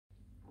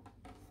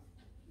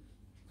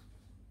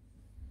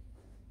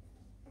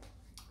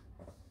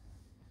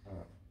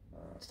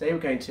Today we're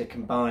going to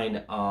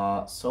combine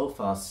our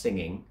Solfa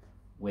singing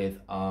with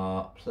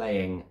our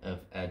playing of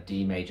a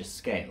D major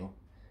scale,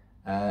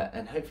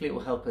 and hopefully it will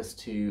help us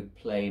to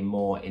play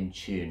more in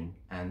tune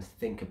and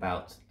think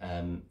about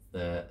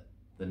the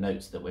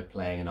notes that we're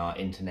playing and our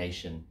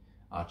intonation,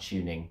 our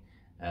tuning,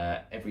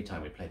 every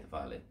time we play the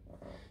violin.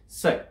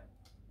 So,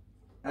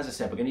 as I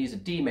said, we're going to use a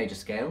D major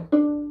scale.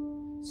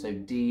 So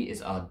D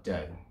is our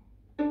do.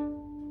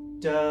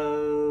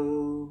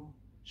 Do.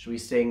 Should we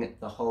sing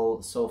the whole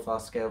Solfa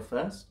scale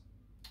first?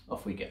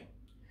 Off we go.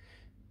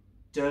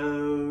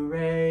 Do,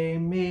 re,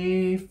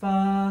 mi,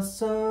 fa,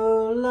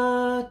 sol,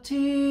 la,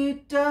 ti,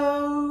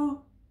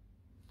 do.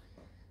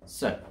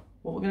 So,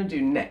 what we're going to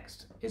do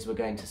next is we're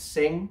going to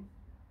sing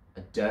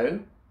a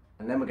do,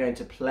 and then we're going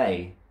to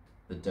play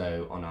the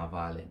do on our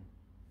violin.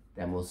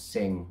 Then we'll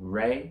sing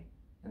re,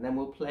 and then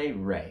we'll play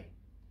re.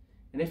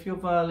 And if your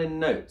violin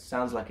note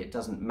sounds like it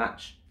doesn't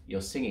match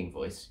your singing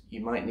voice,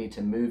 you might need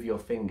to move your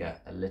finger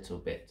a little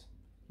bit.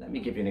 Let me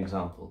give you an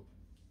example.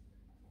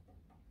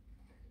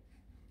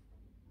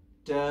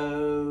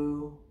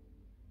 Do,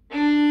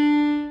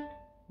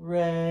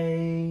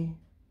 re,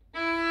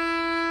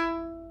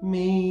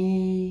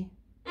 mi.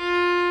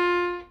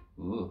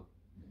 Ooh.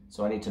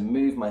 So I need to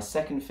move my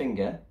second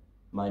finger,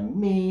 my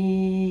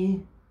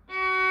mi,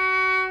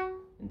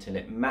 until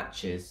it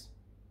matches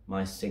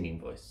my singing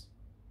voice.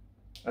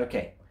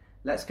 Okay,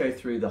 let's go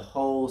through the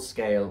whole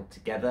scale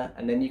together,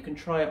 and then you can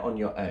try it on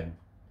your own.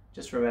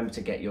 Just remember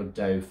to get your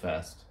do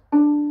first.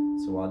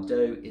 So our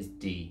do is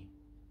D.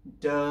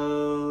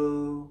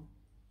 Do.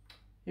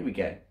 Here we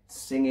go,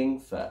 singing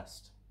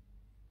first.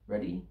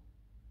 Ready?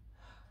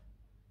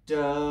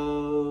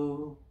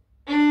 Do,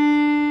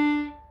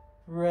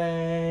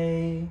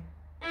 re,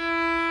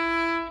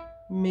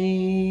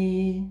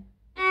 mi,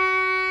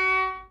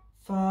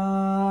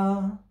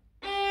 fa,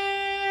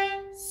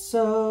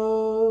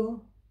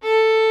 sol,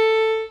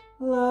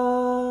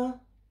 la,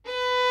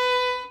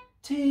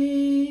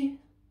 ti,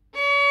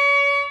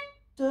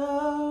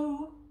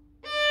 do.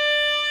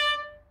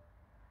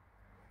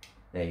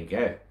 There you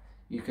go.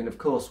 You can of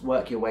course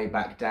work your way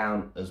back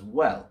down as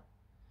well.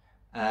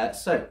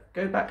 So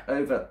go back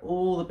over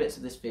all the bits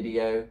of this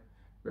video,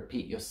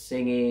 repeat your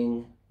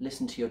singing,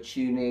 listen to your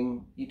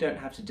tuning. You don't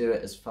have to do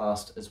it as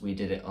fast as we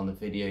did it on the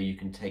video. You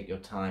can take your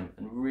time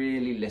and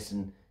really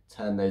listen,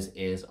 turn those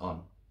ears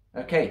on.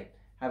 Okay,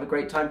 have a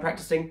great time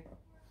practicing.